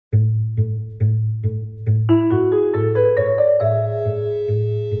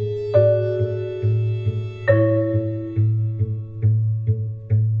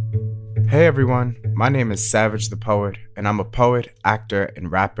Hey everyone, my name is Savage the Poet, and I'm a poet, actor,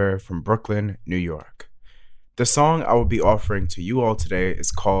 and rapper from Brooklyn, New York. The song I will be offering to you all today is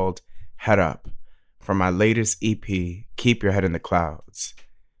called Head Up, from my latest EP, Keep Your Head in the Clouds.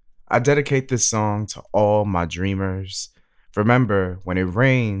 I dedicate this song to all my dreamers. Remember, when it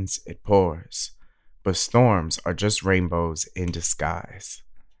rains, it pours, but storms are just rainbows in disguise.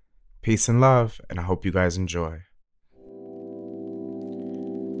 Peace and love, and I hope you guys enjoy.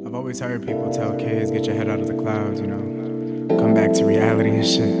 I've always heard people tell kids, get your head out of the clouds, come back to reality and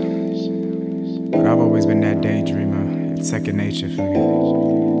shit. But I've always been that daydreamer. It's second nature for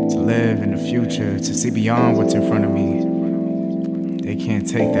me. To live in the future, to see beyond what's in front of me. They can't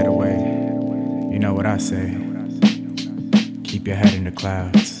take that away. You know what I say? Keep your head in the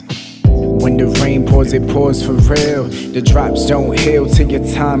clouds. When the rain pours, it pours for real. The drops don't heal till your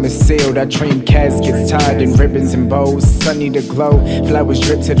time is sealed. I dream caskets tied in ribbons and bows. Sunny to glow, flowers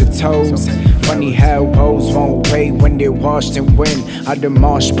drip to the toes. Funny how bows won't wait when they're washed in wind. Out the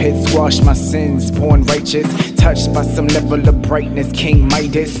marsh pit, squash my sins. Born righteous, touched by some level of brightness. King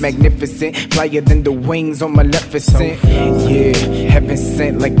Midas, magnificent, flyer than the wings on Maleficent. Yeah, heaven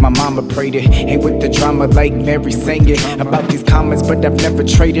sent like my mama prayed it. Ain't with the drama like Mary sang it. About these comments, but I've never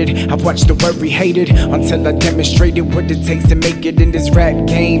traded. I've watched the worry hated until I demonstrated what it takes to make it in this rap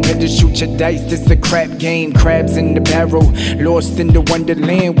game. Better shoot your dice, this a crap game. Crabs in the barrel, lost in the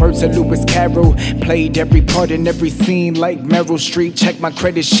wonderland. Words of Lewis Carroll. Played every part in every scene like Meryl Streep. Check my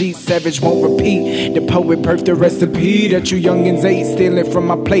credit sheet, Savage won't repeat. The poet birthed the recipe that you youngins ate, stealing from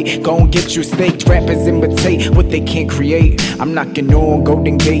my plate. Gon' get you staked. Rappers imitate what they can't create. I'm knocking on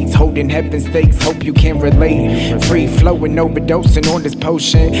golden gates, holding heaven stakes. Hope you can relate. Free flowing, overdosing on this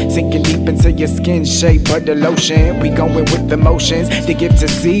potion, sinking deep into your skin shape, but the lotion. We going with emotions. The gift to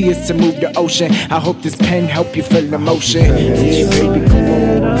see is to move the ocean. I hope this pen help you feel emotion. Yeah, baby, come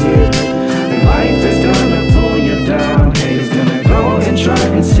on. Yeah. Life is gonna pull you down. Haters gonna go and try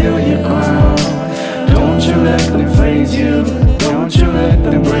and steal your crown. Don't you let them phase you. Don't you let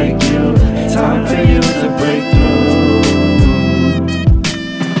them break you. Time for you to break through.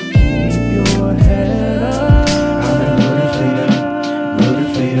 Keep your head up. I've been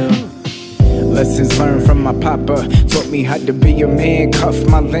rooting for you. Lessons learned from my papa taught me how to be a man. Cuff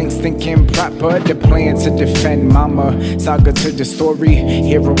my links, thinking proper. The plan to defend mama. Saga to the story,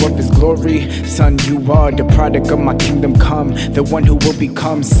 hero of his glory. Son, you are the product of my kingdom come. The one who will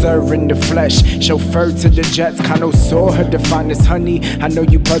become sir in the flesh. Chauffeur to the jets, connoisseur, her the finest honey. I know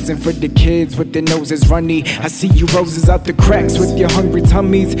you buzzing for the kids with their noses runny. I see you roses out the cracks with your hungry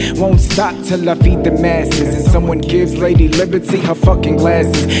tummies. Won't stop till I feed the masses. And someone gives Lady Liberty her fucking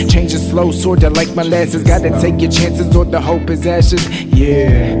glasses. Change a slow sorta like molasses. Gotta take your chances or the hope is ashes.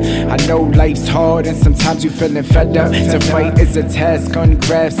 Yeah, I know life's hard and sometimes you feeling fed up. To fight is a task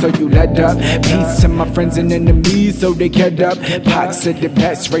ungrasped, so you let up. Peace to my friends and enemies, so they get up. Pac said the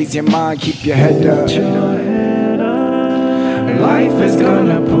best, raise your mind, keep your head up. Life is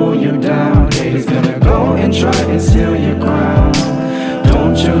gonna pull you down. Haters gonna go and try and steal your crown.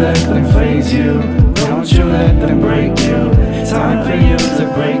 Don't you let them phase you. Don't you let them break you. Time for you to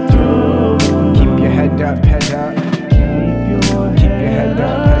break through. Keep your head up, head up. Keep your head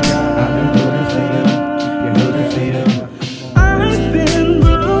up, head up. I've been rooting for you. Rooting for you. I've been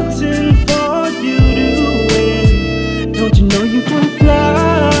rooting for you to win. Don't you know you can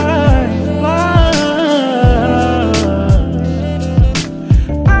fly, fly?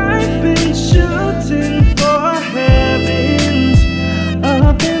 I've been shooting for heavens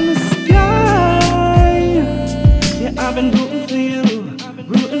up in the sky. Yeah, I've been rooting for you,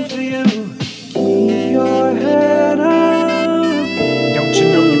 rooting for you. Keep your head up. Don't you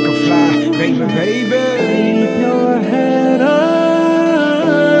know you can fly, baby, baby? Keep your head up.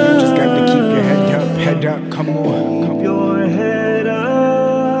 You just got to keep your head up, come on. Keep your head I've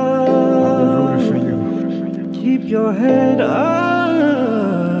been up. rooting for you. Keep your head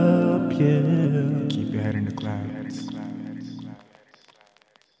up, yeah. Keep your head in the clouds.